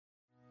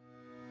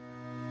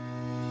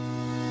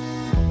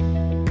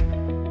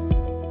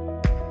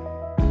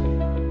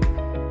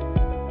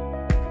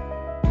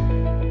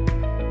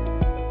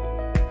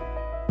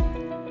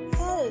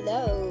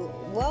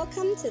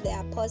to the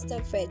Apostle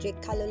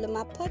Frederick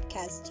Kaluluma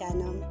podcast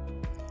channel.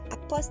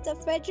 Apostle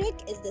Frederick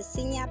is the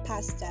senior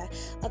pastor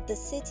of the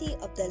City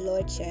of the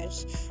Lord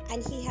Church,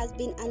 and he has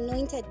been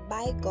anointed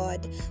by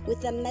God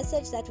with a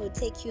message that will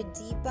take you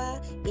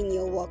deeper in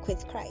your walk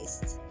with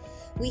Christ.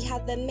 We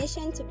have the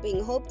mission to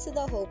bring hope to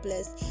the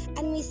hopeless,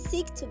 and we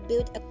seek to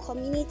build a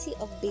community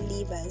of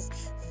believers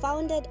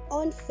founded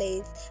on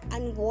faith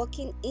and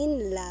walking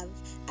in love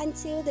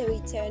until the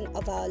return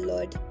of our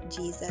Lord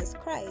Jesus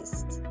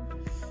Christ.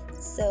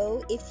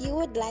 So, if you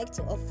would like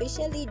to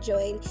officially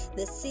join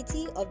the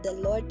City of the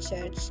Lord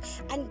Church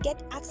and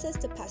get access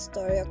to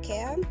pastoral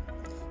care,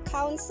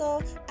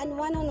 counsel, and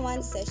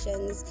one-on-one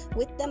sessions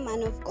with the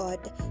man of God,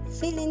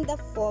 fill in the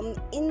form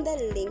in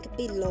the link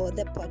below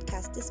the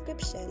podcast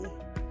description.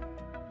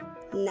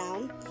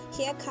 Now,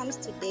 here comes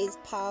today's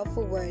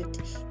powerful word.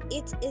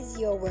 It is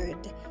your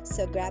word.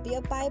 So grab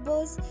your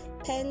Bibles,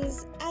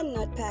 pens, and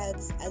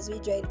notepads as we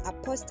join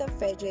Apostle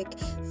Frederick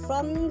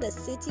from the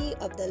City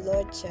of the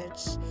Lord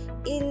Church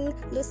in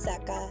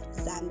Lusaka,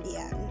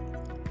 Zambia.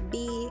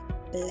 Be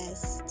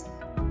blessed.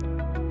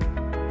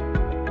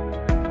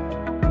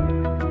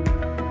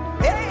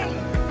 Hey!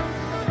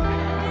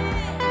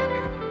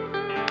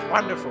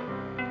 Wonderful.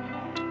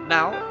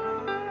 Now,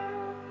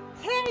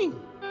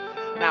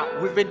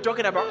 we've been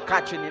talking about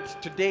catching it.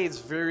 Today is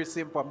very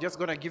simple. I'm just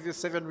going to give you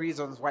 7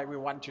 reasons why we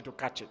want you to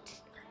catch it.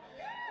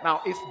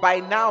 Now, if by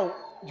now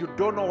you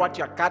don't know what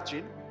you're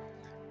catching,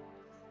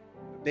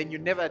 then you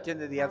never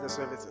attended the other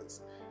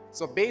services.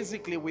 So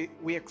basically,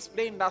 we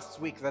explained last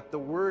week that the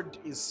word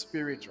is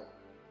spiritual.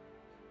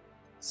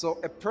 So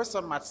a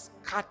person must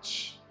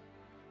catch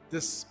the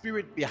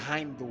spirit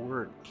behind the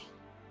word.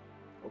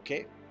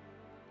 Okay?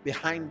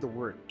 Behind the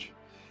word.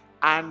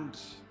 And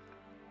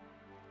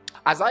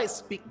as I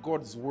speak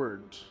God's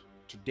word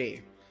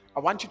today, I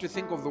want you to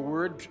think of the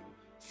word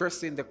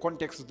first in the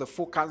context of the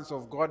full counsel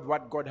of God,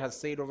 what God has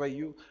said over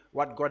you,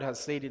 what God has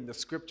said in the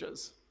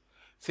scriptures.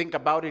 Think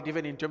about it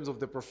even in terms of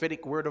the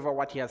prophetic word over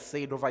what he has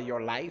said over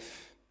your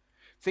life.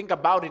 Think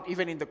about it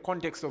even in the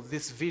context of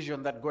this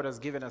vision that God has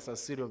given us as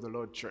City of the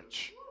Lord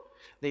Church.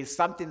 There is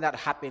something that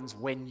happens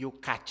when you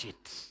catch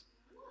it.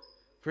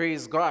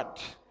 Praise God.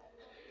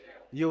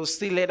 You'll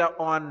see later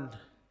on,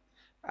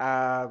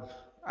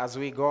 as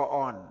we go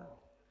on,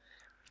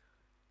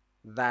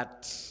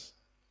 that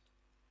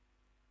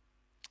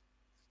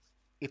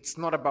it's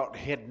not about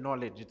head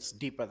knowledge, it's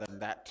deeper than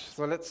that.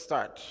 So let's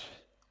start.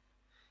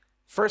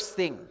 First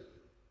thing,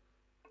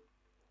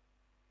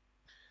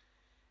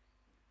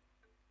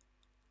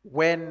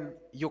 when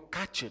you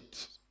catch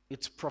it,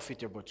 it's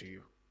profitable to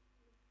you.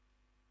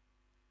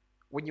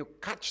 When you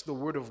catch the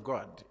word of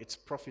God, it's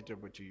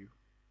profitable to you.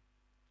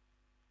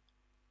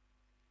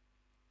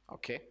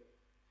 Okay?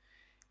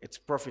 It's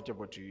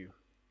profitable to you.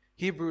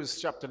 Hebrews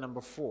chapter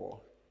number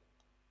 4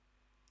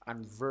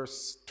 and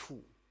verse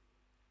 2.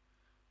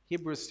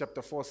 Hebrews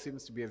chapter 4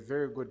 seems to be a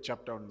very good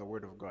chapter on the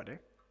word of God.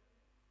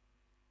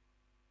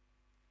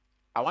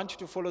 I want you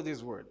to follow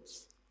these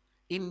words.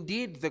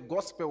 Indeed, the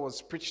gospel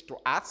was preached to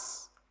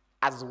us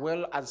as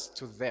well as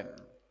to them.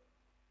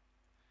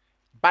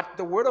 But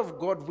the word of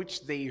God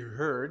which they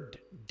heard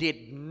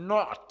did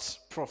not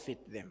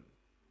profit them.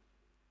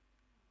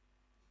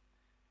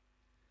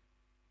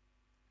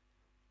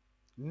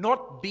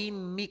 Not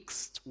being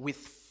mixed with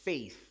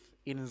faith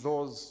in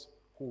those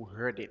who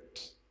heard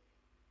it.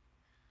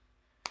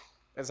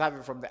 Let's have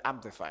it from the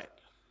Amplified.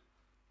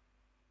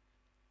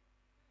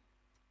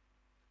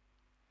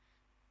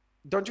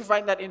 Don't you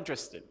find that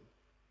interesting?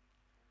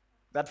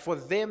 That for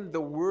them,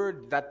 the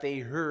word that they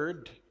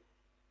heard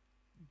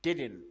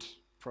didn't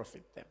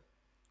profit them.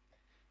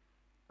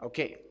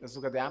 Okay, let's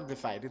look at the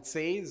Amplified. It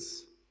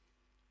says,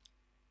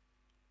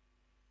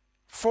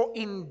 for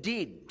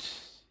indeed,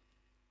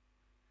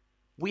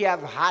 we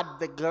have had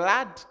the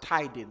glad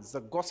tidings,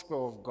 the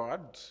gospel of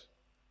God,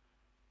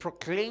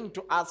 proclaimed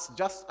to us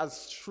just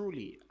as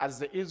truly as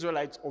the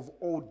Israelites of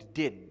old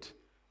did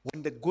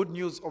when the good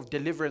news of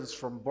deliverance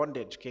from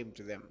bondage came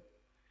to them.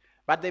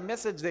 But the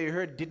message they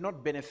heard did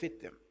not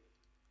benefit them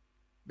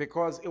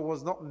because it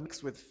was not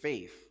mixed with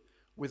faith,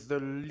 with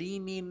the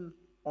leaning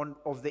on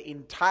of the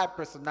entire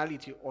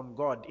personality on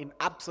God in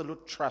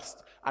absolute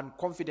trust and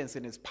confidence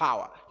in his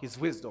power, his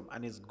wisdom,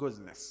 and his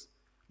goodness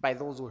by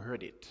those who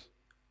heard it.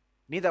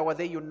 Neither were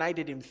they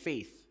united in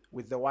faith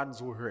with the ones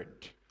who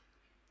heard.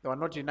 They were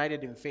not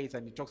united in faith,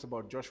 and he talks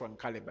about Joshua and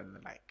Caleb and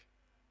the like.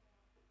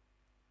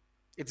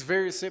 It's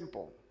very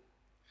simple.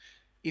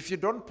 If you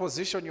don't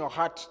position your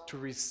heart to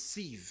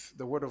receive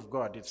the word of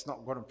God, it's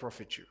not going to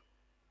profit you.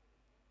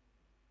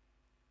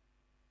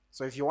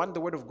 So if you want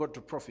the word of God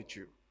to profit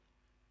you,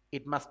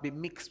 it must be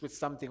mixed with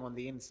something on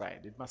the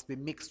inside. It must be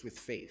mixed with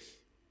faith.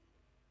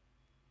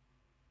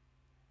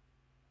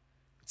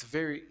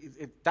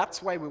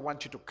 That's why we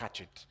want you to catch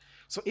it.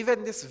 So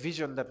even this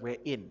vision that we're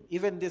in,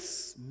 even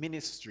this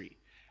ministry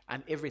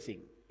and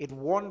everything, it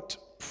won't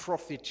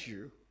profit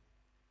you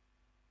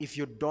if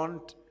you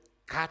don't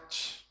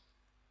catch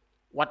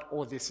what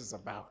all this is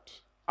about.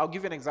 I'll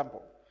give you an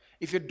example.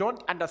 If you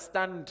don't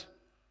understand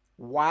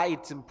why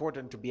it's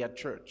important to be at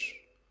church,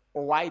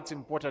 or why it's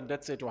important,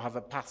 let's say, to have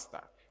a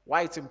pastor,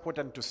 why it's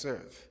important to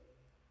serve.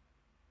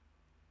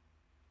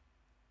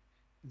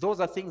 Those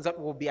are things that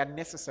will be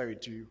unnecessary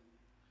to you.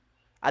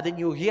 And then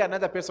you hear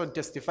another person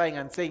testifying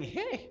and saying,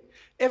 hey,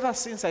 ever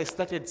since I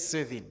started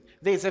serving,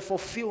 there's a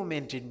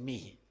fulfillment in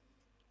me.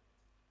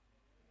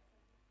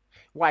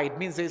 Why? It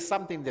means there's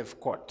something they've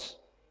caught.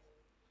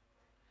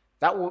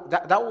 That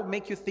will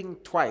make you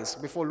think twice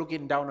before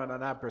looking down on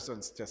another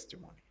person's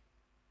testimony.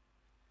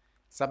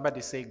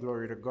 Somebody say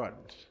glory to God.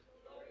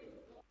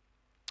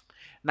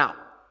 Now,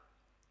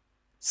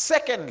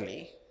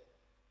 secondly,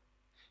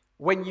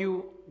 when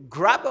you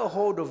grab a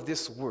hold of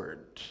this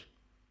word,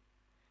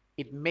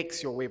 it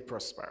makes your way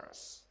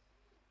prosperous.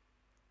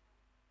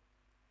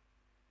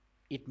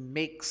 It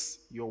makes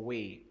your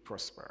way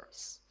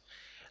prosperous.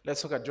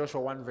 Let's look at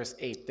Joshua 1 verse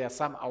 8. There are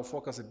some I'll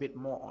focus a bit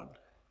more on.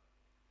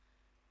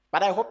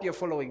 But I hope you're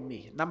following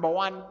me. Number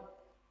one,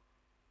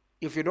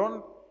 if you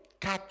don't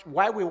catch,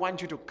 why we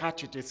want you to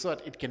catch it is so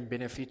that it can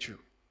benefit you.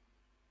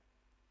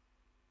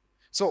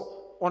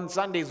 So on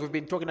Sundays, we've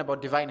been talking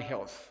about divine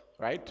health,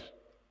 right?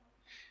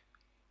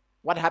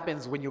 What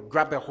happens when you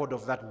grab a hold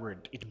of that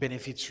word? It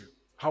benefits you.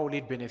 How will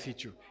it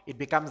benefit you? It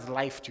becomes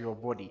life to your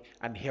body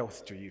and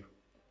health to you.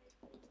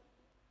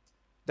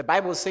 The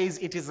Bible says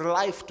it is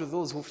life to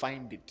those who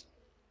find it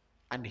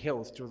and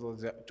health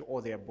to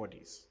all their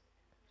bodies.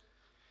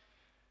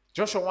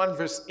 Joshua 1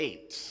 verse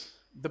 8.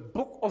 The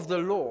book of the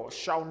law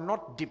shall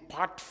not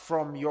depart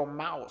from your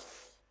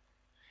mouth,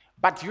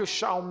 but you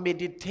shall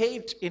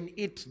meditate in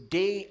it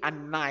day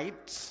and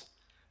night,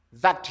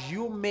 that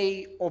you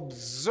may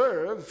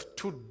observe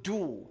to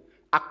do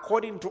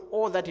according to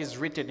all that is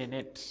written in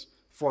it.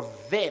 For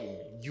then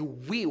you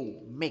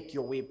will make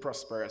your way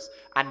prosperous,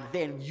 and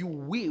then you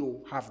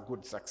will have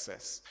good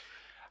success.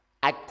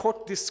 I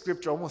quote this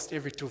scripture almost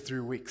every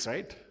 2-3 weeks,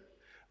 right?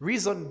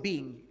 Reason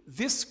being,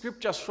 this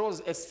scripture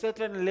shows a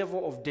certain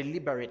level of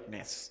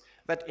deliberateness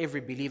that every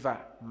believer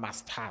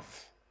must have.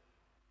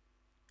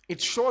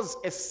 It shows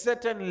a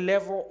certain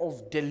level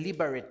of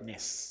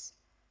deliberateness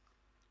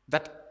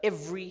that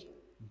every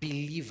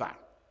believer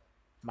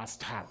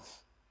must have.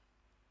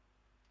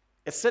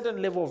 A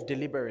certain level of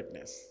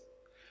deliberateness.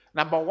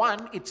 Number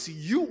one, it's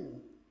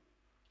you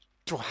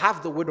to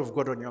have the word of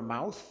God on your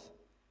mouth,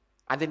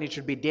 and then it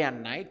should be day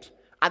and night.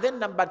 And then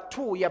number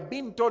two, you're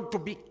being told to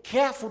be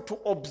careful to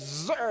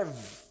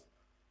observe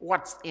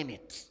what's in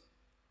it.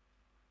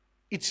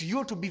 It's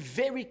you to be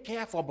very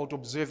careful about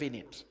observing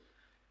it.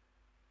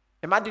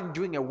 Imagine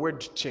doing a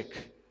word check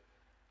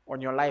on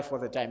your life all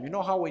the time. You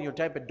know how when you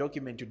type a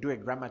document, you do a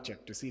grammar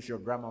check to see if your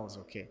grammar was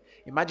okay.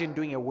 Imagine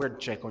doing a word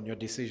check on your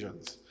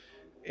decisions,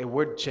 a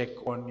word check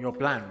on your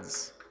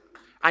plans.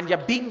 And you're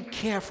being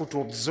careful to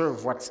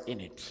observe what's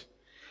in it.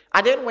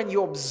 And then when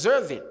you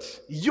observe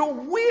it, you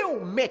will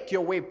make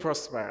your way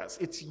prosperous.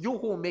 It's you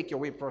who will make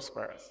your way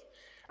prosperous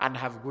and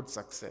have good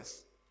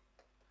success.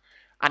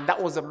 And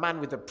that was a man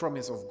with the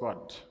promise of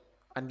God.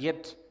 And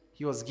yet,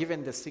 he was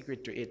given the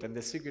secret to it. And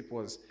the secret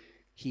was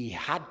he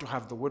had to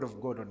have the word of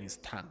God on his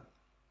tongue.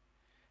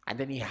 And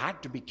then he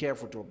had to be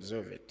careful to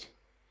observe it.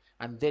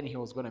 And then he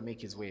was going to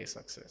make his way a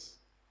success.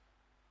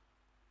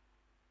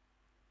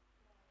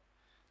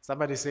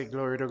 Somebody say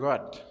glory to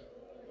God.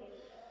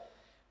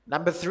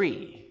 Number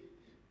 3,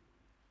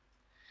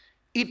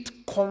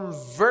 it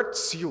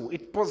converts you.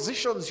 It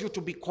positions you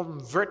to be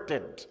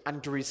converted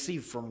and to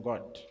receive from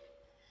God.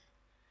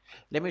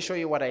 Let me show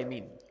you what I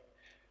mean.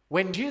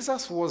 When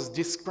Jesus was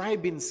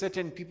describing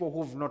certain people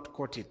who've not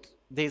caught it,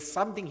 there's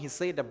something he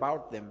said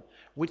about them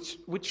which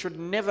should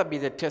never be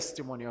the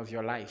testimony of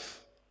your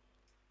life.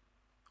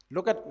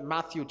 Look at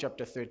Matthew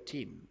chapter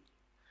 13,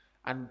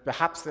 and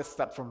perhaps let's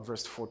start from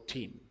verse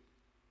 14.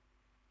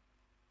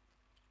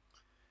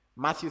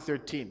 Matthew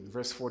 13,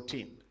 verse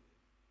 14.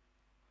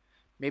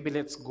 Maybe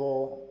let's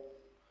go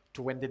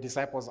to when the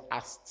disciples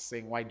asked,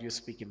 saying, why do you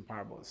speak in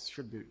parables?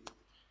 Should be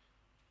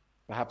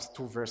perhaps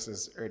 2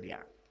 verses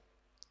earlier.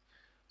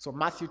 So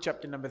Matthew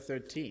chapter number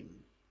 13.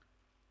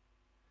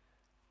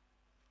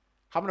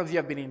 How many of you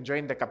have been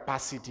enjoying the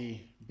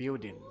capacity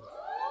building?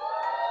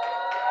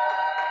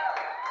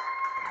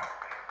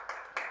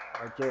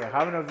 Okay,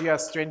 how many of you are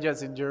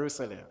strangers in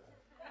Jerusalem?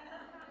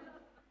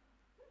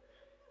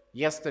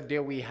 Yesterday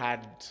we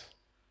had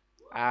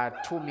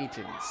 2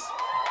 meetings.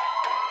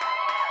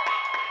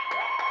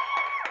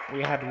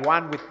 We had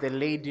one with the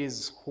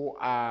ladies who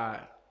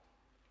are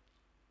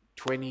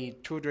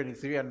 22,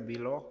 23 and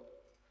below,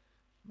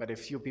 but a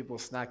few people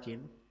snuck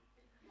in.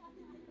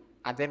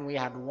 And then we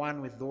had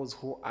one with those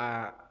who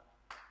are,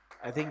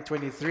 I think,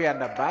 23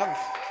 and above,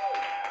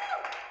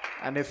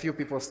 and a few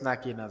people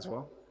snuck in as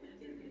well.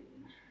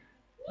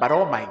 But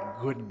oh my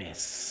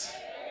goodness.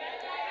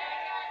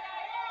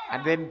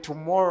 And then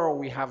tomorrow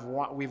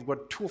we've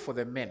got 2 for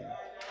the men.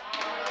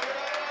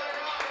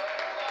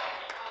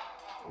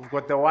 We've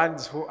got the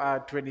ones who are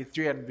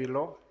 23 and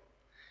below,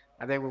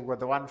 and then we've got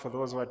the one for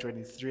those who are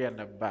 23 and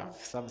above.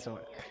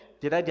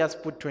 Did I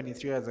just put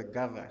 23 as a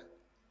cover?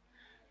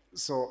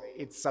 So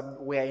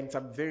we're in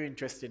some very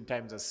interesting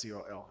times as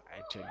COL,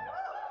 I tell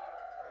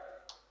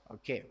you.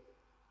 Okay.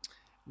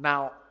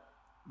 Now,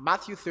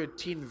 Matthew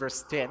 13,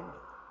 verse 10,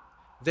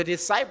 the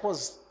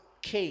disciples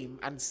came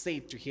and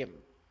said to him,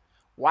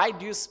 why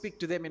do you speak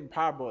to them in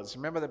parables?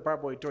 Remember the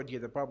parable I told you,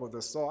 the parable of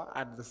the sower,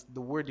 and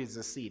the word is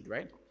the seed,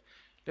 right?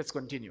 Let's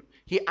continue.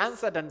 He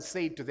answered and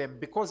said to them,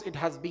 because it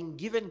has been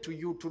given to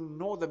you to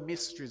know the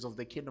mysteries of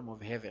the kingdom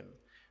of heaven,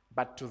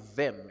 but to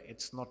them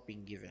it's not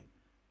been given.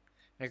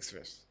 Next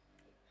verse.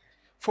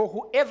 For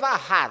whoever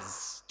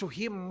has, to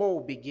him more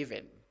will be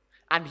given,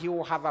 and he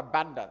will have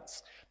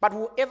abundance. But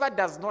whoever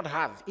does not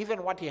have,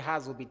 even what he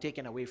has will be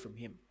taken away from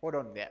him. Hold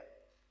on there.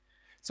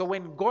 So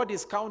when God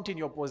is counting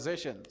your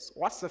possessions,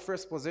 what's the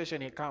first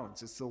possession he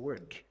counts? It's the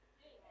word.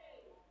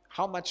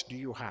 How much do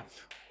you have?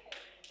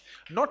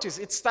 Notice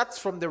it starts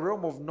from the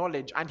realm of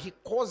knowledge and he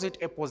calls it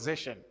a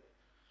possession.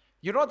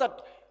 You know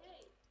that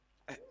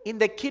in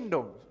the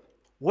kingdom,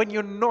 when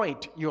you know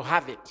it, you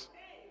have it.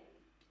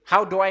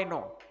 How do I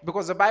know?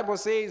 Because the Bible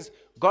says,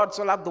 God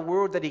so loved the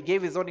world that he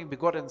gave his only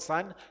begotten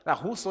Son, that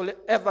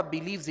whosoever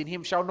believes in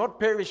him shall not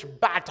perish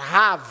but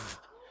have.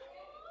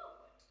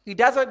 He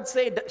doesn't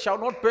say that shall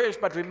not perish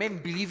but remain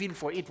believing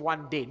for it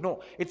one day.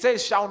 No, it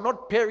says shall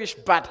not perish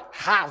but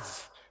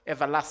have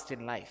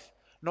everlasting life.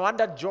 No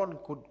wonder John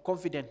could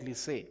confidently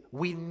say,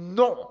 we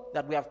know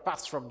that we have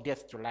passed from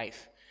death to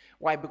life.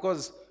 Why?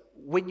 Because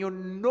when you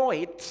know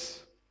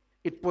it,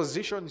 it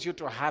positions you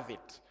to have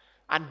it.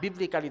 And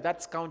biblically,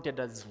 that's counted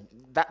as,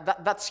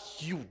 that's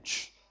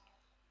huge.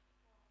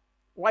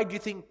 Why do you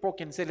think Paul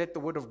can say, let the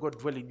word of God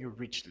dwell in you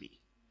richly?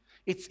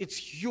 It's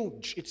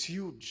huge. It's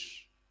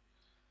huge.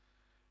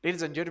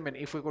 Ladies and gentlemen,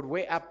 if we could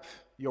weigh up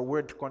your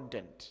word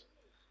content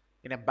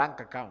in a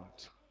bank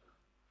account,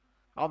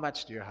 how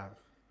much do you have?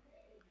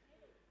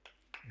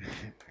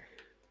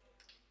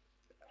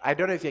 I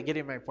don't know if you're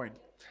getting my point.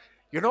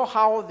 You know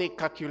how they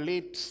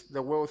calculate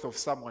the wealth of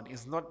someone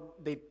is not,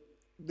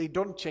 they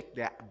don't check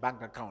their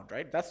bank account,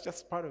 right? That's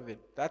just part of it.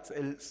 That's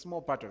a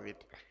small part of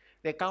it.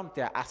 They count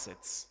their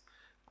assets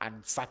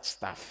and such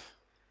stuff.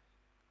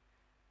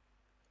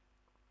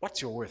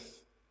 What's your worth?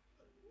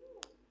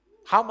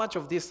 How much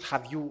of this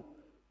have you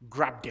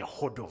grabbed a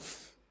hold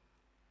of?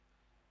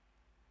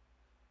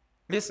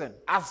 Listen,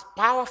 as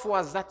powerful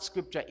as that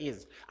scripture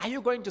is, are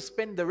you going to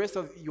spend the rest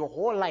of your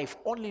whole life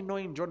only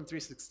knowing John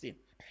 3:16?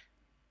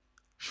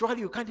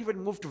 Surely you can't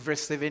even move to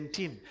verse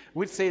 17,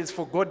 which says,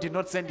 for God did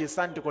not send his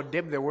Son to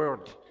condemn the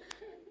world.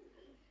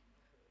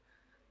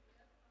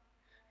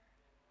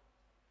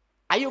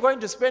 Are you going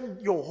to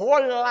spend your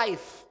whole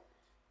life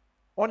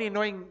only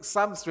knowing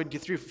Psalms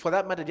 23, for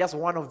that matter, just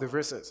one of the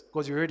verses,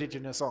 because you heard it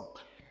in a song?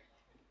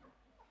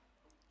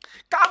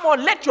 Come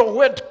on, let your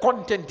word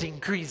content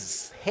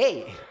increase.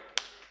 Hey.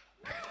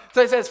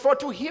 So it says, for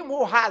to him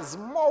who has,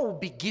 more will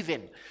be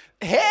given.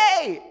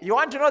 Hey, you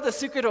want to know the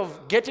secret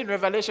of getting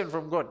revelation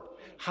from God?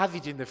 Have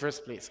it in the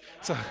first place.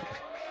 So,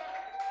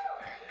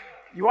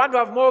 you want to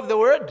have more of the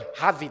word?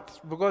 Have it.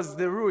 Because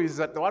the rule is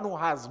that the one who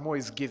has more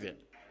is given.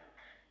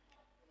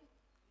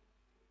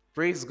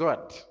 Praise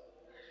God.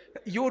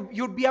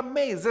 You'd be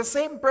amazed. The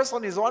same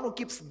person is the one who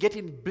keeps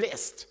getting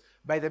blessed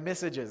by the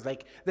messages.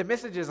 Like, the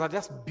messages are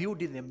just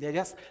building them. They're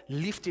just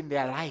lifting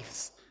their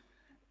lives.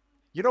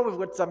 You know, we've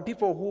got some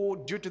people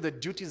who, due to the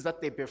duties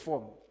that they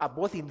perform, are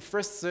both in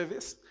first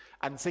service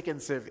and second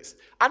service.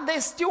 And they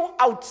still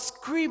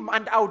out-scream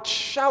and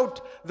out-shout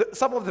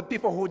some of the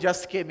people who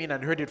just came in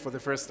and heard it for the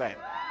first time.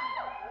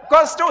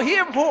 Because to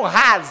him who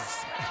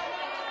has.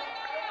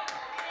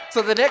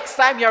 So the next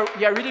time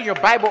you're reading your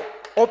Bible,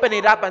 open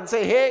it up and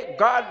say, hey,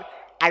 God,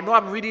 I know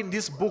I'm reading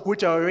this book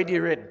which I already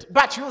read.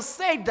 But you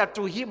say that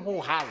to him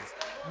who has,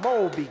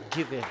 more will be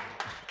given.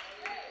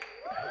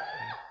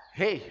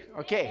 Hey,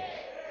 okay.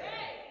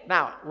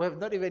 Now, we have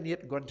not even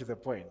yet gone to the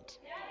point.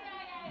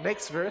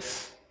 Next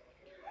verse.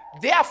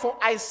 Therefore,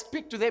 I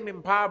speak to them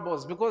in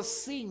parables, because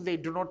seeing they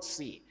do not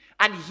see,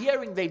 and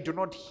hearing they do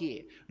not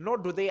hear, nor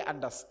do they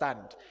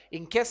understand.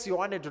 In case you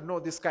wanted to know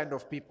this kind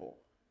of people,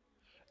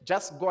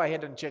 just go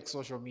ahead and check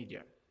social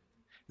media.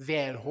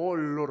 There are a whole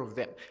lot of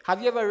them.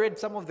 Have you ever read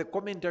some of the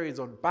commentaries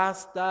on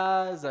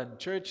pastors and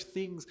church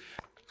things?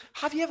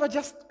 Have you ever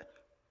just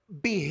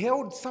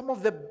beheld some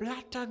of the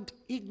blatant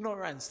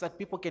ignorance that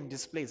people can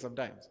display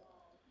sometimes?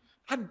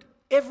 And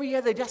every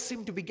year they just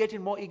seem to be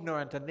getting more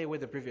ignorant than they were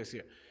the previous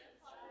year.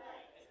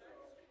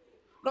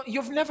 No,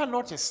 you've never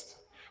noticed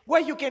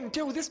where you can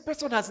tell this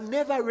person has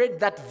never read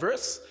that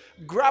verse,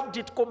 grabbed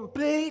it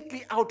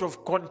completely out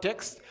of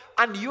context,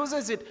 and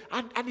uses it.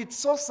 And it's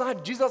so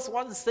sad. Jesus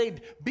once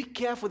said, be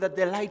careful that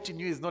the light in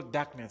you is not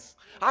darkness.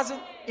 As in,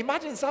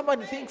 imagine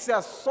someone thinks they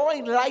are so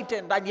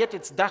enlightened and yet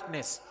it's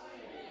darkness.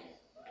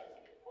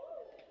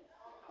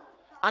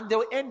 And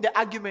they'll end the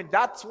argument.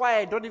 That's why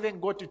I don't even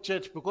go to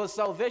church, because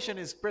salvation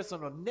is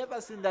personal. Never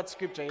seen that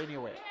scripture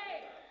anywhere.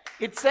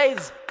 It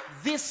says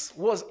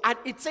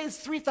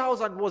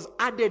 3,000 was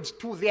added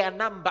to their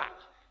number.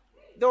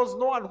 There was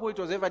no one who it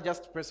was ever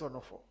just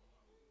personal for.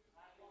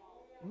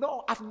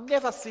 No, I've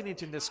never seen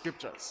it in the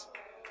scriptures.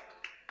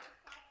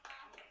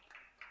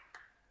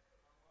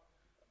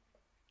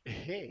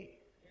 Hey.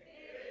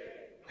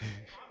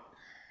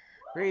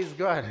 Praise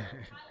God.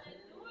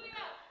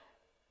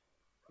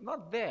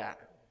 Not there.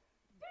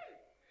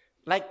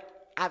 Like,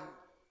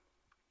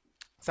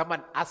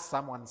 someone asked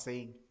someone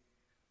saying,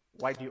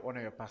 why do you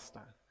honor your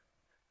pastor?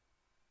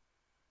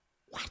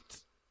 What?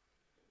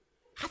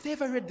 Have you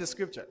ever read the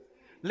scripture?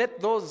 Let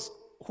those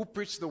who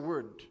preach the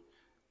word,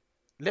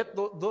 let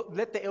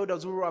the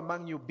elders who are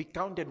among you be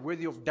counted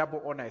worthy of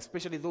double honor,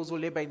 especially those who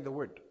labor in the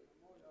word.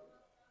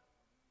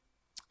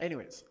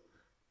 Anyways,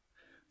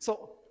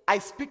 so I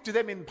speak to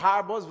them in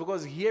parables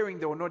because hearing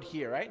they will not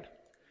hear, right?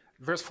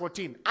 Verse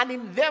 14. And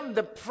in them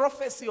the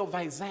prophecy of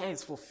Isaiah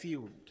is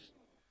fulfilled.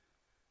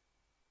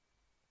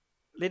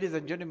 Ladies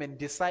and gentlemen,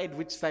 decide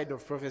which side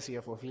of prophecy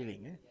you're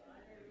fulfilling.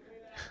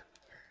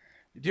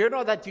 Do you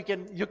know that you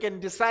can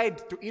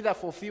decide to either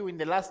fulfill in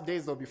the last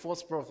days or be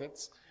false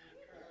prophets?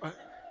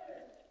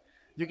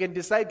 You can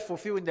decide to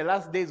fulfill in the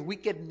last days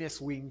wickedness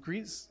will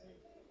increase.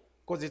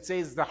 Because it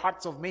says the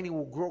hearts of many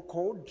will grow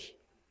cold.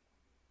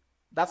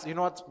 That's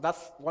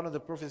one of the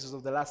prophecies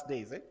of the last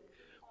days.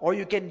 Or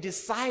you can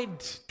decide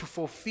to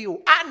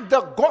fulfill, and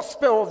the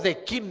gospel of the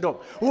kingdom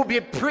will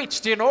be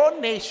preached in all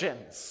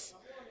nations.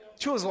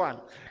 Choose one.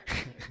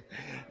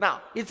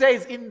 Now, it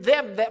says, in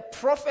them the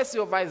prophecy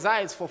of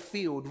Isaiah is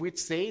fulfilled, which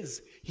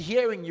says,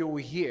 hearing you will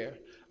hear,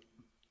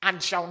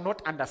 and shall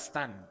not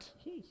understand.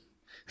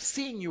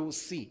 Seeing you will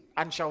see,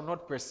 and shall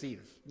not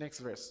perceive. Next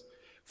verse.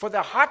 For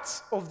the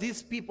hearts of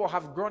these people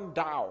have grown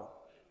dull.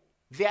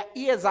 Their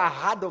ears are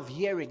hard of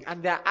hearing,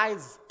 and their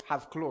eyes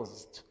have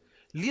closed.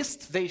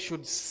 Lest they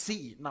should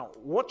see. Now,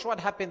 watch what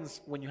happens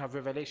when you have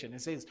revelation.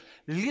 It says,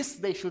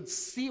 lest they should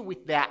see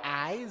with their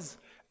eyes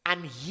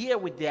and hear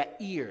with their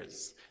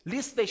ears.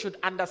 Lest they should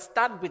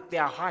understand with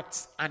their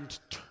hearts and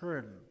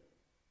turn.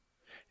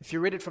 If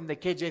you read it from the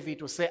KJV,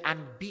 it will say,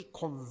 and be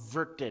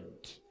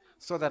converted,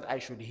 so that I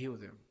should heal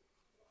them.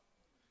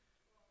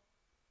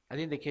 I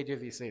think the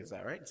KJV says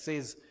that, right? It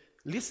says,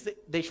 lest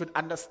they should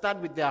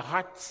understand with their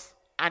hearts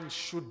and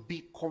should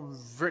be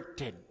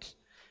converted,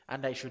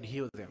 and I should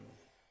heal them.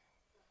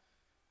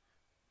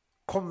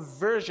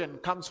 Conversion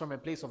comes from a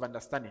place of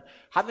understanding.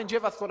 Haven't you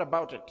ever thought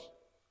about it?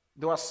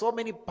 There were so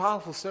many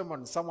powerful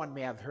sermons someone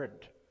may have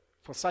heard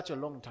for such a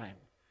long time.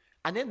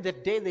 And then the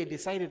day they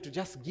decided to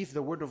just give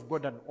the word of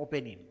God an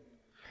opening,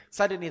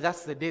 suddenly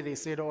that's the day they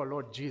said, oh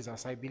Lord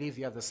Jesus, I believe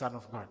you are the Son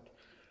of God.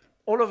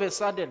 All of a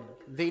sudden,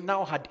 they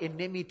now had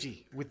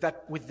enmity with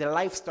the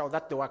lifestyle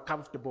that they were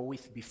comfortable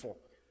with before.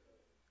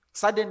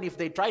 Suddenly, if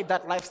they tried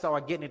that lifestyle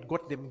again, it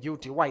got them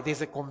guilty. Why?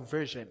 There's a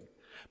conversion.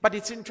 But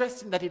it's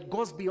interesting that it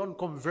goes beyond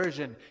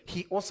conversion.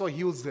 He also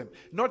heals them.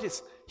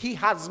 Notice, he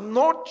has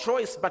no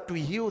choice but to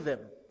heal them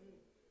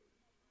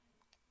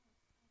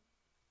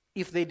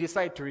if they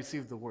decide to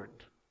receive the word.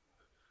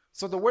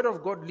 So the word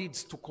of God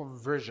leads to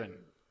conversion.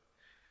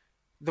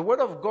 The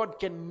word of God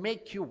can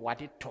make you what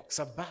it talks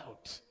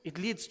about. It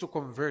leads to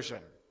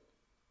conversion.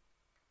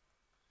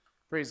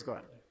 Praise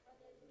God.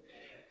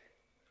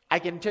 I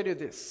can tell you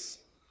this.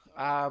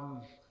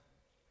 I'll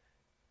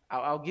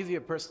give you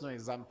a personal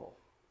example.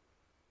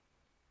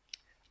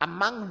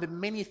 Among the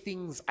many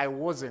things I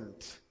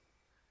wasn't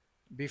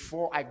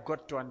before I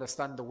got to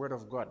understand the word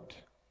of God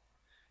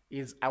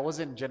is I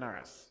wasn't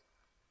generous.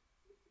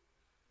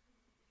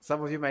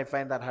 Some of you might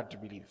find that hard to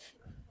believe.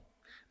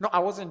 No, I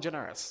wasn't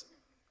generous.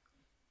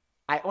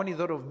 I only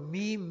thought of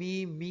me,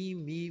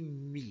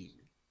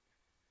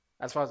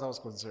 as far as I was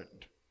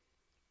concerned.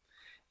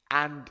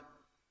 And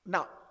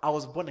now, I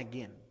was born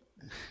again.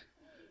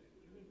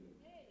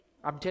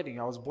 I'm telling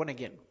you, I was born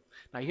again.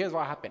 Now, here's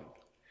what happened.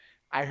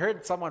 I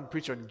heard someone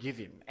preach on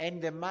giving,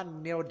 and the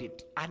man nailed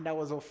it, and I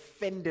was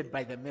offended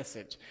by the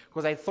message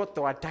because I thought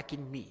they were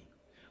attacking me.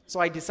 So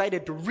I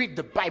decided to read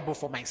the Bible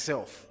for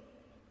myself.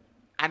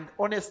 And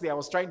honestly, I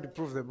was trying to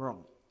prove them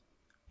wrong.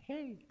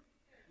 Hey.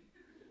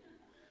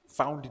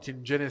 Found it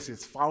in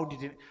Genesis,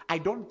 I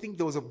don't think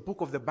there was a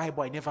book of the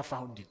Bible I never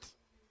found it.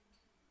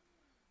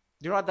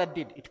 You know what that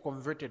did? It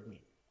converted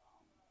me.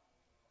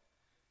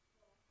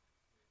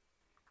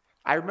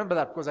 I remember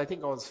that because I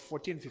think I was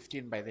 14,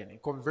 15 by then.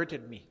 It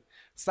converted me.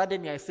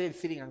 Suddenly I started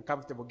feeling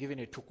uncomfortable giving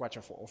a 2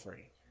 kwacha for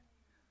offering.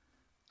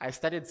 I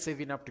started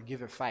saving up to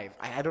give a 5.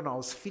 I don't know, I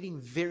was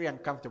feeling very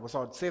uncomfortable.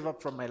 So I would save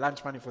up from my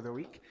lunch money for the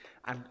week.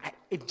 And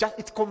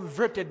it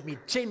converted me,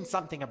 changed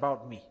something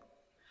about me.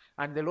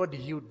 And the Lord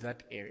healed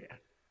that area.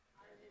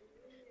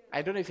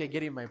 I don't know if you're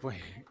getting my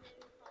point.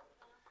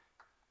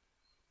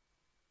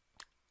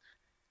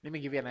 Let me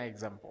give you another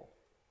example.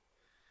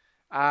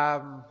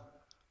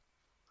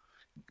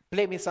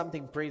 Play me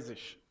something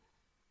praise-ish.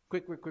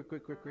 Quick.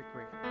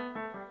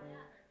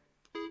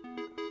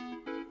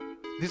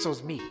 This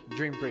was me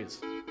during praise.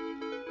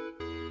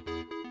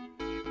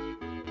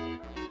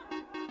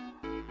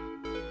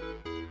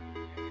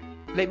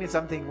 Play me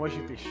something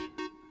worship-ish.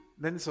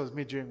 Then this was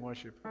me during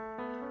worship.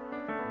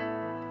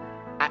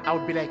 I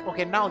would be like,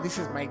 okay, now this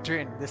is my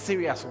turn, the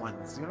serious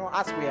ones. You know,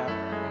 us we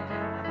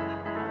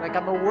are. Like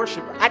I'm a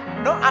worshiper.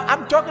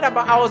 I'm talking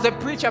about, I was a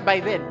preacher by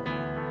then.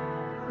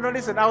 No,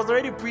 listen, I was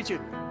already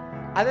preaching.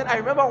 And then I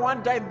remember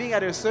one time being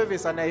at a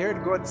service and I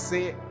heard God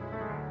say,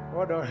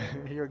 hold on,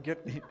 you'll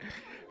get me.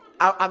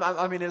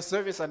 I'm in a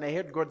service and I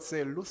heard God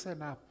say,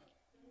 loosen up.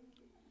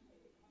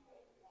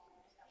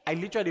 I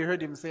literally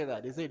heard him say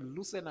that. He said,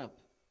 loosen up.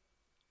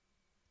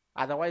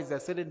 Otherwise, there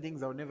are certain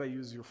things I'll never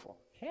use you for.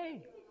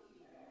 Hey.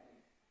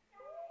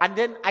 And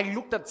then I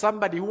looked at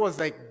somebody who was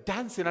like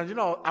dancing, and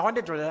I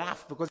wanted to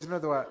laugh because they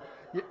were.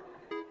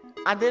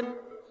 And then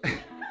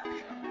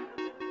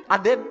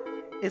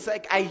it's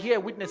like I hear a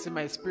witness in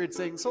my spirit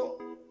saying,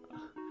 so,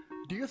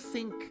 do you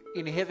think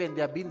in heaven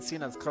there are being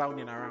sinners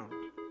clowning around?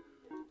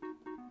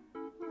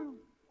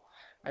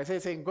 I say,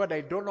 saying, God,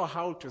 I don't know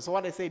how to. So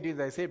what I say is,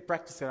 I say,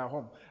 practice it at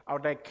home. I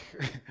would like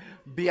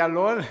be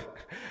alone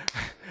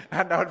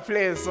and I would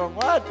play a song.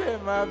 What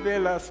am I,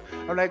 Belas?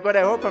 I'm like, God,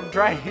 I hope I'm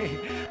trying.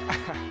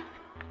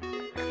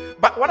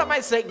 But what am I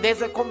saying?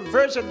 There's a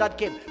conversion that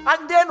came.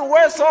 And then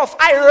worse off,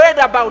 I read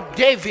about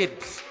David.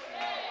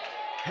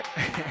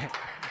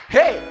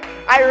 Hey,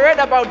 I read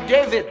about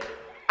David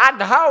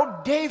and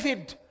how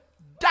David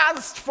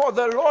danced for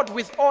the Lord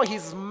with all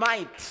his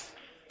might.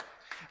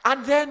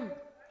 And then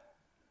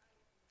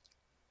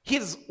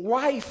his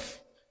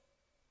wife,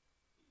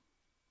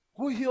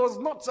 who he was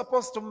not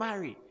supposed to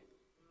marry.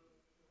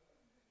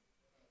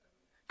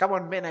 Come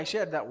on, men, I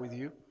shared that with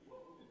you.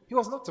 He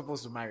was not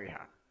supposed to marry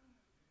her.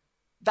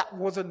 That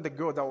wasn't the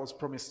girl that was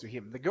promised to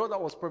him. The girl that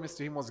was promised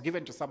to him was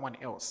given to someone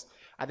else.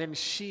 And then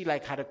she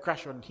had a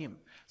crush on him.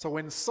 So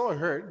when Saul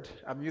heard,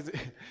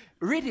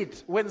 read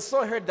it, when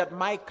Saul heard that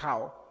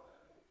Michal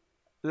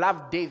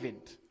loved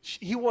David,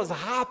 he was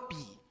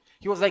happy.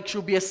 He was like,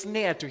 she'll be a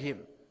snare to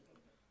him.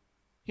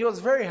 He was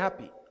very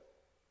happy.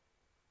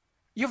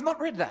 You've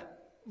not read that?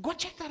 Go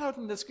check that out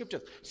in the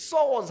scriptures.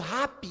 Saul was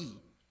happy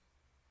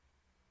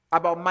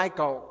about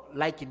Michal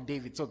liking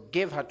David, so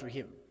gave her to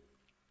him.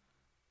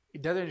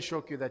 It doesn't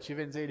shock you that she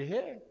even said,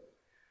 hey,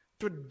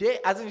 today,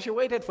 as in she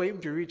waited for him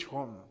to reach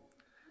home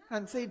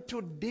and said,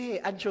 today,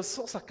 and she was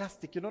so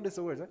sarcastic, you notice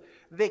the words, right?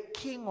 The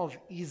king of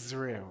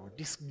Israel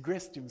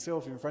disgraced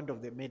himself in front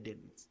of the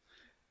maidens.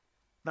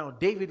 Now,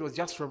 David was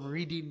just from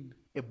reading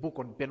a book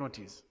on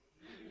penalties.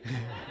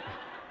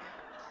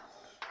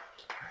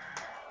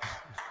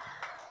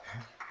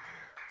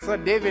 So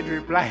David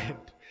replied,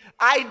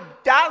 I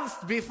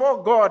danced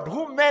before God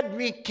who made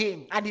me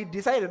king. And he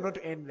decided not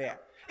to end there.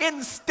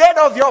 Instead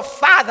of your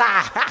father.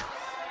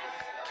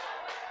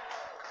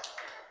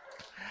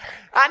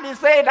 And he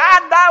said, and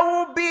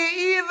I will be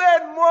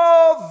even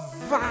more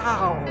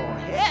vile.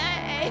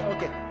 Hey!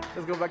 Okay,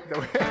 let's go back to the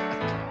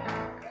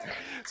word.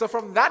 So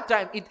from that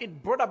time,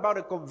 it brought about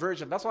a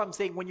conversion. That's what I'm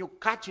saying. When you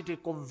catch it,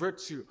 it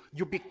converts you.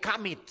 You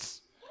become it.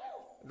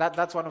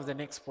 That's one of the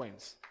next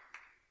points.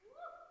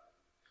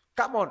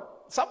 Come on.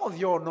 Some of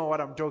you all know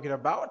what I'm talking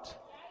about.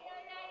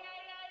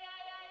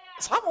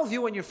 Some of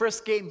you, when you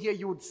first came here,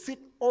 you would sit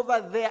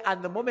over there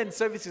and the moment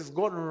service is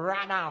gone,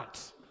 run out.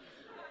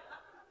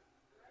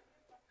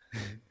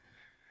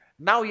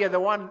 Now you're the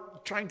one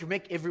trying to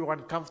make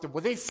everyone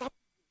comfortable. There's something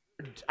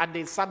and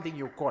there's something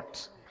you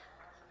caught.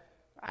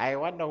 I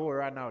wonder who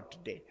ran out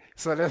today.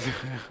 So let's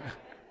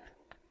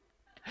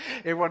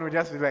everyone would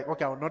just be like,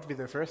 okay, I'll not be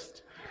the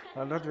first.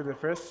 I'll not be the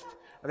first.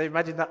 And then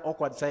imagine that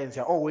awkward silence.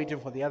 You're all waiting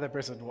for the other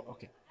person to,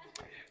 okay.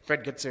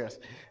 Fred, get serious.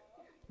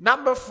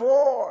 Number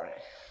 4.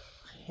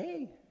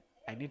 Hey,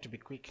 I need to be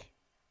quick.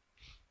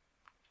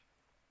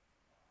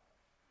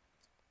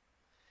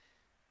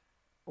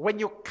 When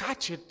you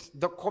catch it,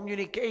 the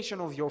communication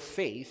of your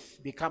faith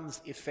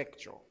becomes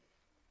effectual.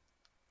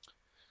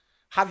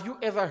 Have you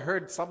ever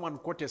heard someone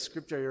quote a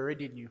scripture you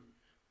already knew?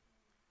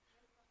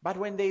 But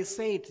when they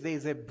say it,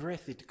 there's a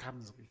breath it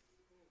comes with.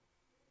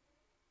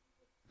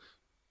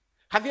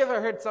 Have you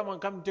ever heard someone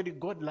come and tell you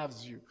God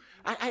loves you?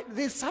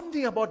 There's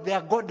something about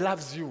their God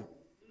loves you.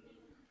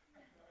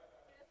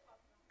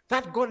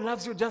 That God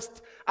loves you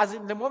just as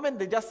in the moment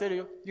they just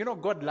say, you know,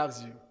 God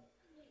loves you.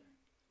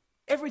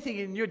 Everything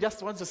in you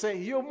just wants to say,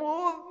 you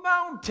move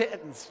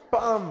mountains.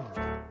 Bam.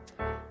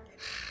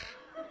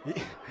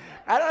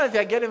 I don't know if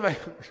you're getting my...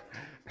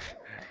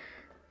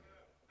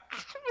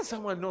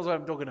 Someone knows what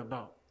I'm talking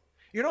about.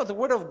 You know, the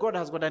word of God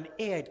has got an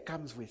air it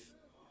comes with.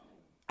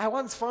 I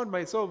once found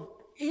myself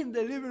in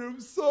the living room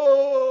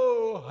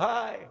so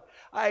high.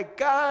 I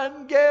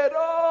can't get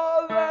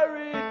over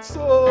it,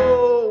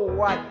 so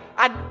what?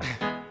 And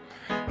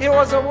it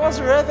was the most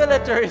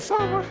revelatory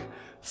song.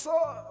 So,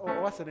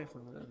 what's the next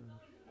one?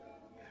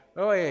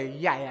 Oh,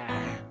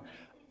 yeah.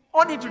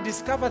 Only to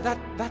discover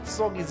that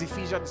song is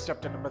Ephesians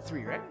chapter number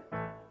 3, right?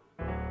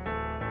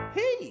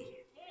 Hey!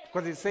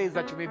 Because it says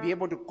that you may be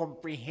able to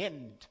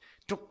comprehend,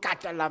 to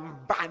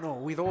katalambano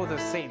with all the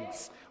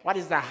saints. What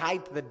is the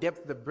height, the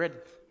depth, the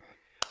breadth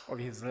of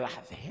his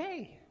love?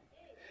 Hey!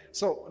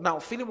 So now,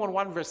 Philemon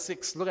 1 verse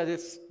 6, look at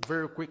this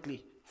very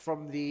quickly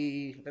from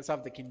let's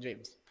have the King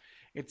James.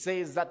 It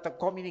says that the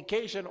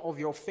communication of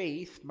your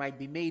faith might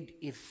be made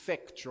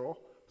effectual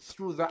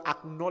through the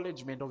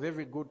acknowledgement of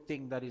every good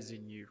thing that is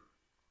in you.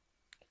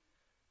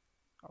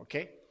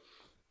 Okay?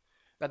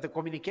 That the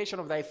communication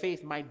of thy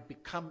faith might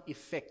become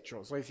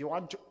effectual. So if you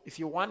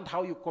want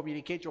how you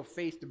communicate your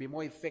faith to be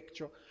more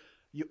effectual,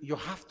 you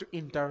have to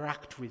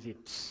interact with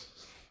it.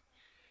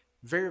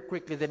 Very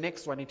quickly, the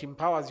next one, it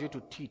empowers you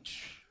to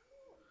teach.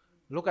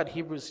 Look at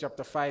Hebrews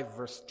chapter 5,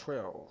 verse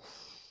 12.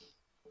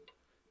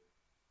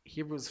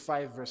 Hebrews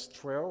 5, verse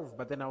 12,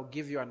 but then I'll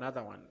give you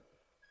another one.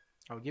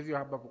 I'll give you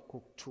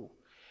Habakkuk 2.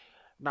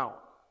 Now,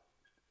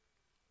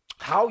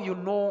 how you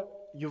know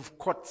you've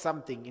caught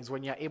something is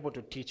when you're able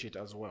to teach it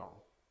as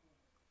well.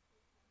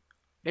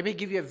 Let me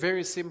give you a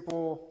very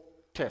simple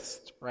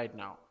test right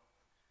now.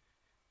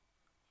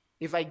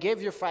 If I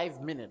gave you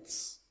 5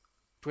 minutes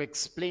to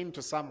explain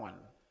to someone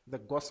the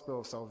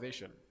gospel of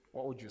salvation,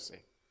 what would you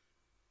say?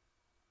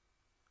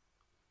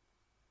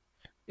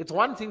 It's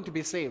one thing to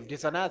be saved.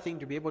 It's another thing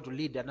to be able to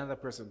lead another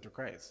person to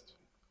Christ.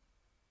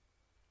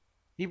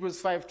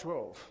 Hebrews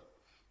 5:12.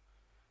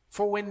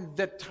 For when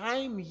the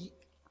time...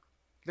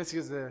 Let's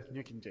use the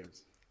New King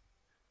James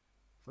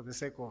for the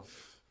sake of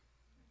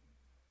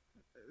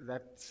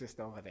that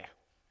sister over there.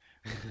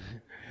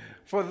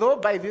 For though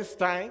by this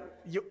time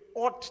you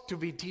ought to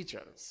be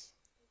teachers,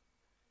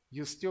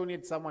 you still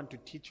need someone to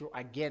teach you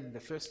again the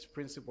first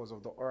principles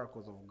of the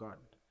oracles of God.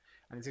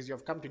 And it says you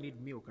have come to need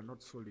milk and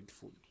not solid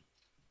food.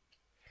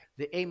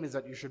 The aim is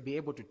that you should be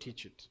able to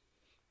teach it.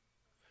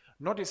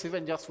 Notice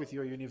even just with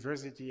your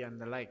university and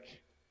the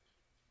like,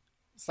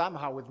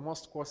 somehow with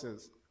most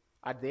courses,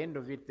 at the end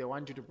of it, they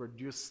want you to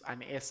produce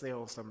an essay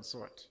of some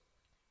sort.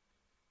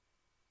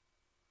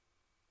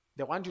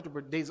 They want you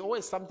to, there's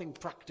always something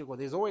practical.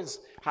 There's always,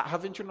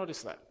 haven't you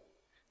noticed that?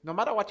 No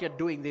matter what you're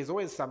doing, there's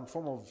always some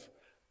form of,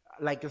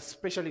 like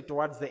especially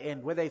towards the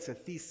end, whether it's a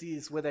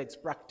thesis, whether it's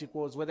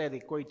practicals, whether they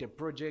call it a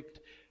project,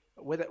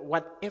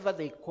 whatever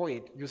they call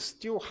it, you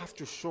still have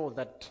to show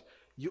that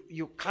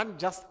you can't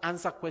just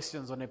answer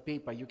questions on a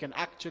paper. You can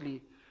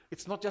actually,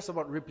 it's not just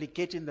about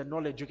replicating the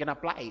knowledge, you can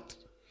apply it.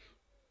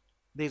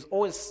 There's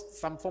always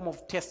some form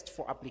of test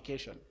for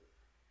application.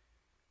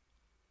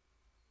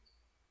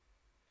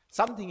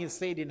 Something is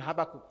said in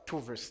Habakkuk 2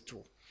 verse 2.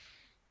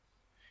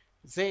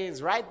 It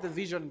says, write the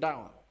vision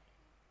down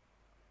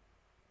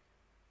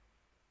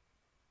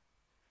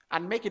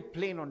and make it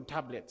plain on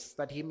tablets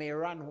that he may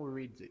run who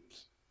reads it.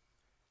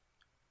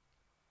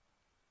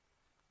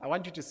 I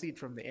want you to see it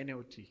from the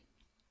NLT.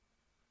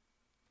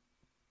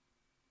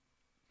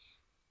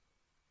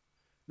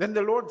 Then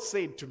the Lord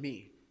said to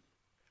me,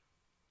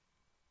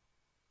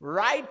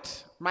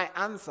 write my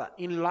answer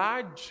in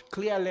large,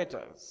 clear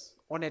letters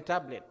on a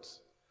tablet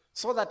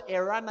so that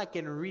a runner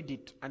can read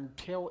it and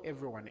tell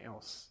everyone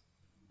else.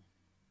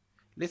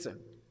 Listen,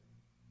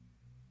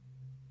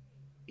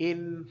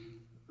 in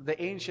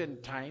the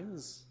ancient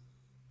times,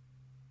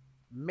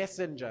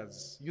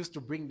 messengers used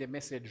to bring the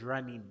message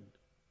running.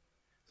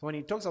 So when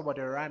he talks about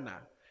a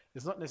runner,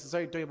 it's not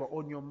necessarily talking about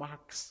on your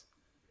marks,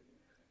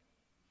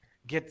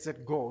 get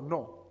set, go.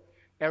 No.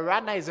 A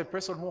runner is a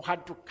person who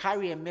had to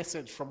carry a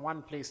message from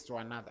one place to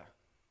another.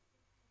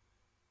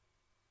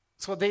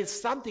 So there's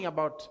something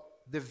about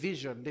the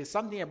vision, there's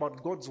something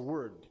about God's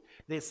word,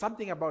 there's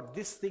something about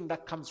this thing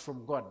that comes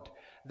from God,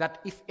 that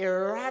if a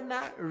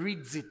runner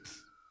reads it,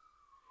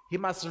 he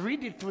must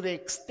read it to the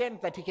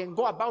extent that he can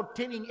go about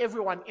telling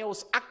everyone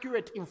else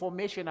accurate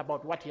information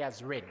about what he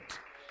has read.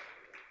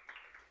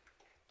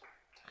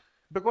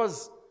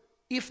 Because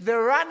if the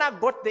runner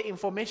got the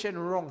information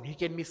wrong, he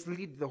can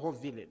mislead the whole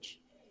village.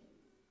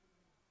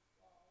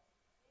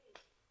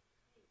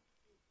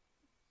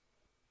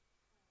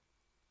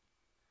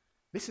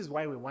 This is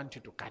why we want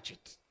you to catch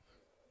it.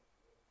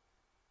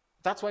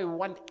 That's why we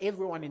want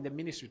everyone in the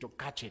ministry to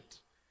catch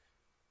it.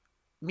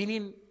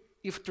 Meaning,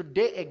 if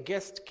today a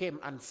guest came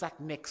and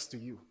sat next to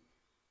you,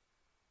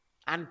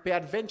 and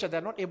peradventure they're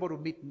not able to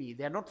meet me,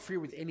 they're not free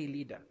with any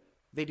leader,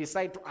 they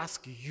decide to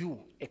ask you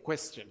a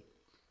question.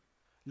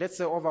 Let's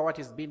say over what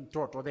is being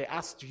taught, or they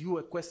asked you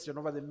a question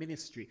over the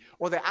ministry,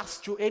 or they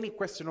asked you any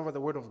question over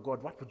the word of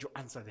God, what would you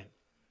answer them?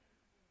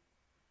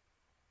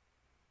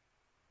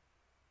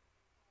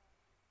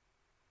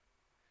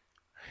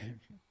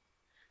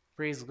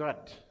 Praise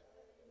God.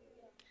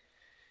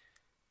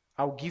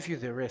 I'll give you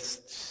the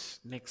rest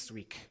next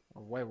week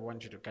of why we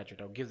want you to catch it.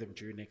 I'll give them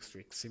to you next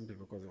week simply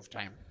because of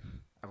time.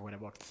 I've got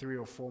about 3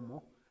 or 4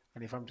 more,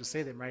 and if I'm to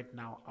say them right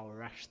now, I'll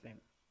rush them.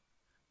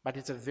 But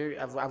it's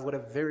I've got a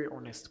very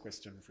honest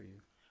question for you.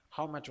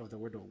 How much of the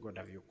word of God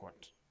have you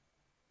caught?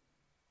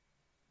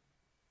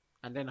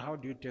 And then how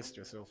do you test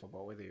yourself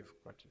about whether you've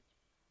caught it?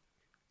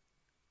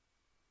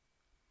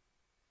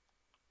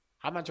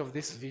 How much of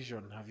this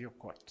vision have you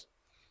caught?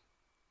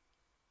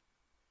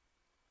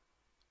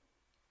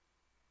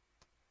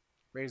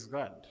 Praise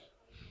God.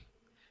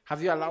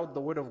 Have you allowed the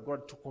word of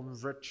God to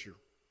convert you?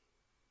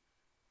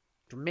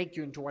 To make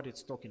you into what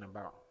it's talking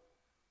about?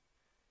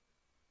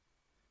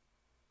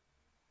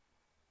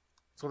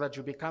 So that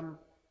you become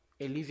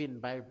a living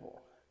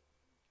Bible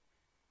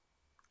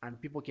and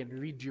people can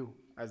read you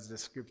as the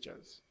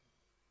scriptures.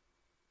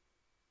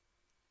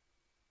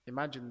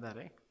 Imagine that,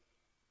 eh?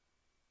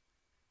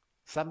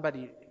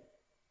 Somebody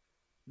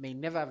may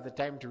never have the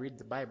time to read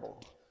the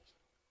Bible.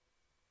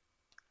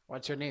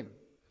 What's your name?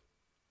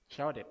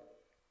 Shout it.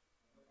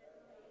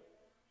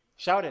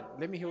 Shout it.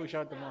 Let me hear you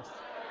shout the most.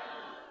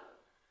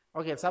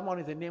 Okay, someone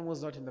with a name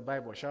who's not in the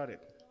Bible, shout it.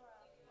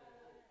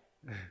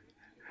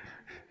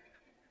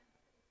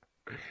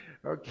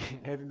 Okay,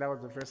 I think that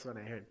was the first one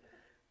I heard.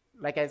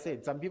 Like I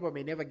said, some people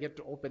may never get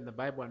to open the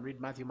Bible and read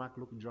Matthew, Mark,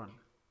 Luke, and John.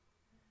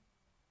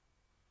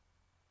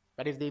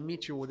 But if they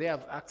meet you, will they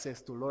have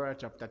access to Laura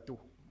chapter 2?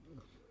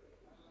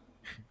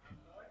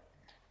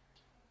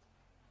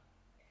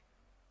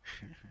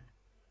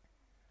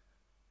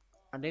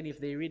 And then if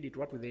they read it,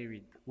 what will they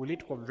read? Will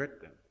it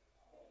convert them?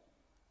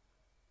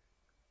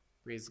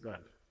 Praise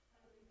God.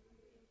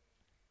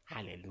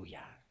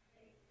 Hallelujah.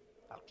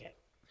 Okay.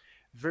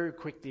 Very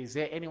quickly, is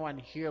there anyone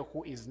here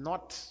who is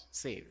not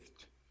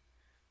saved?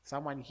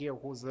 Someone here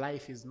whose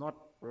life is not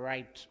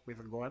right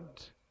with God,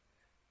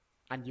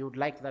 and you would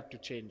like that to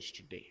change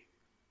today?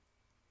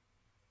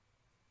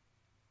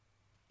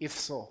 If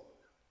so,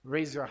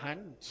 raise your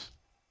hand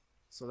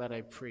so that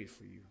I pray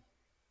for you.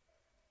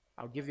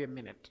 I'll give you a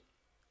minute.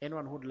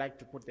 Anyone who would like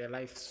to put their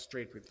life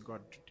straight with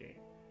God today,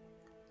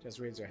 just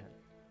raise your hand.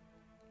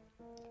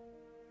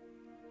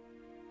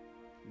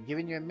 I'm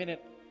giving you a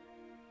minute.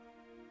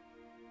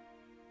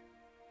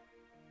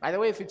 By the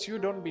way, if it's you,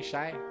 don't be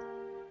shy.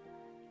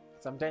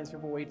 Sometimes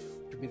people wait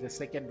to be the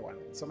second one.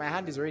 So my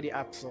hand is already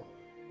up, so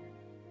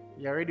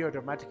you're already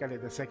automatically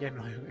the second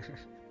one.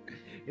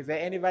 Is there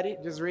anybody?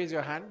 Just raise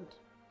your hand.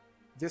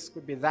 This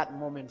could be that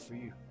moment for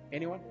you.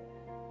 Anyone?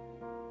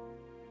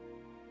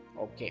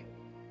 Okay.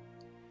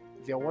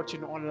 If you're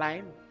watching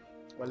online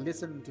or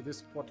listening to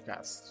this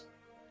podcast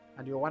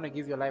and you want to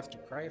give your life to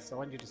Christ, I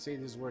want you to say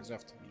these words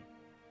after me.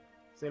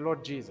 Say,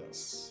 Lord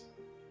Jesus,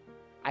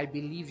 I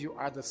believe you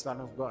are the Son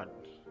of God.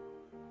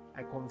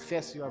 I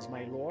confess you as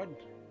my Lord,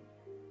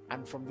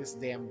 and from this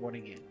day I'm born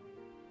again.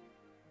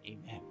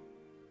 Amen.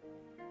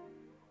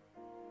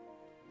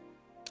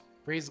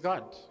 Praise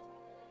God.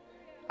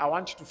 I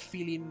want you to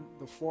fill in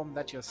the form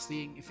that you're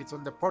seeing. If it's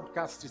on the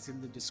podcast, it's in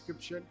the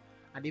description.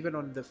 And even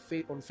on the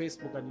on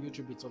Facebook and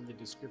YouTube, it's on the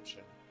description.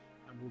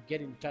 And we'll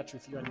get in touch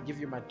with you and give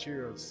you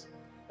materials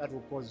that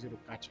will cause you to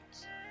catch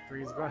it.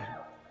 Praise God.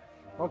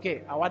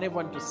 Okay, I want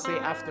everyone to say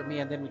after me,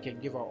 and then we can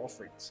give our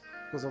offerings.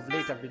 Because of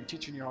late, I've been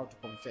teaching you how to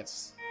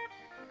confess.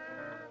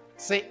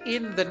 Say,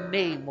 in the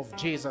name of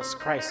Jesus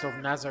Christ of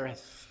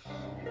Nazareth,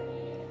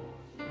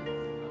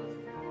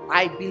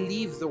 I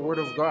believe the word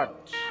of God.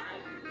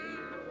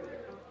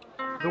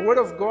 The word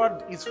of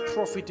God is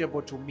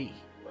profitable to me,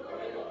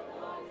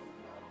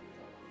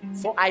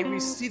 for I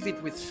receive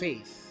it with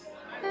faith.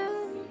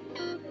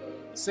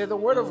 Say, the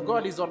word of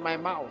God is on my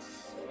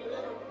mouth,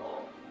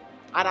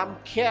 and I'm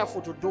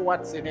careful to do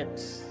what's in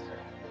it.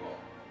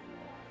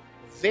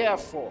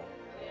 Therefore,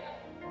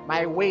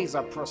 my ways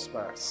are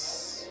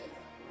prosperous,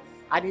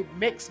 and it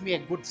makes me a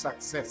good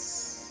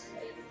success.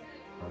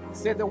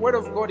 Say, the word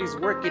of God is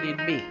working in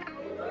me.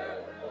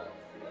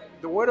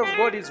 The word of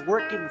God is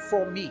working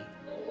for me.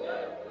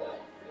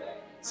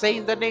 Say,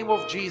 in the name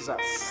of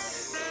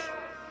Jesus,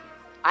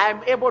 I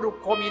am able to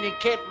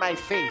communicate my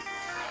faith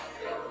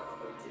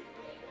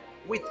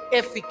with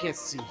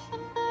efficacy.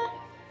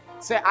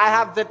 Say, I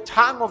have the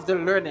tongue of the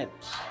learned.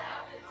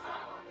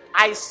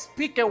 I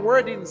speak a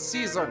word in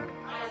season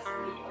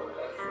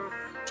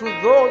to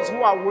those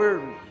who are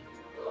weary.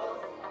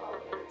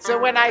 Say,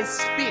 when I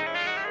speak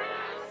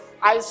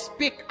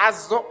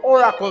as the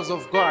oracles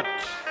of God.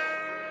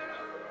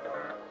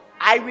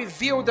 I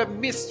reveal the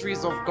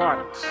mysteries of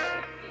God.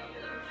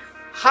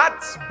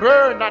 Hearts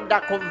burn and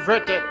are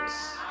converted.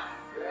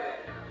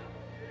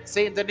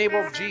 Say, in the name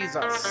of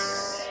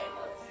Jesus,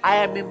 I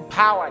am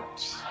empowered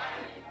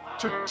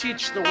to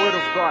teach the word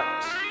of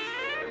God.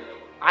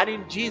 And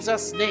in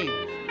Jesus' name,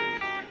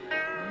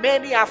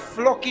 many are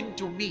flocking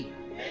to me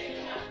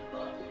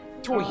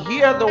to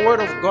hear the word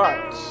of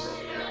God.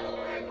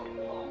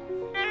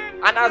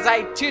 And as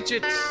I teach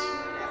it,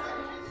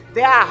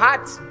 their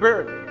hearts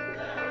burn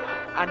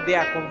and they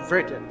are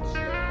converted.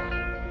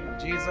 In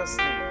Jesus'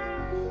 name.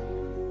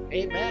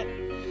 Amen.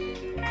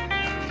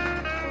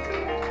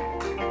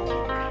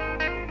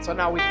 So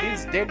now with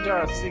these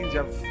dangerous things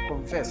you've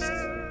confessed,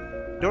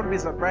 don't be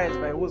surprised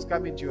by who's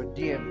coming to your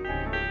DM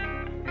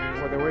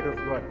for the word of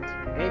God.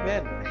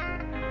 Amen.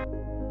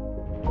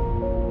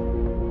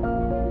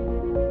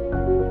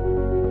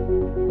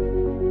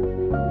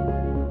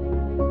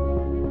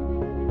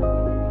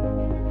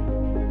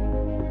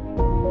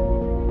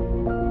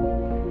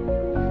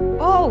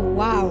 Oh,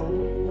 wow.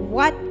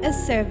 What a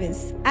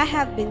service. I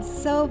have been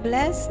so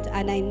blessed,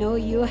 and I know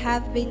you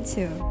have been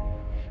too.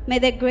 May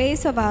the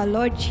grace of our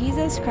Lord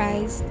Jesus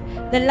Christ,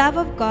 the love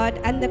of God,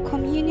 and the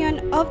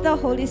communion of the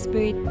Holy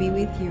Spirit be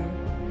with you.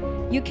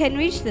 You can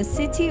reach the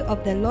City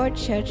of the Lord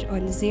Church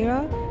on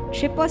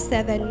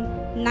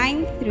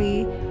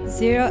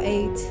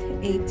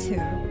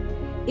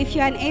 077930882. If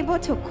you are unable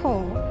to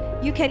call,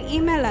 you can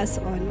email us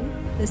on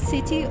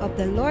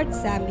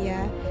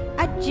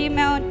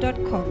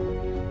thecityoftheLordZambia@gmail.com.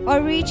 or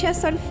reach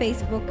us on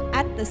Facebook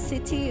at the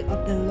City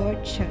of the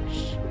Lord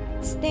Church.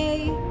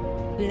 Stay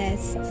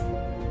blessed.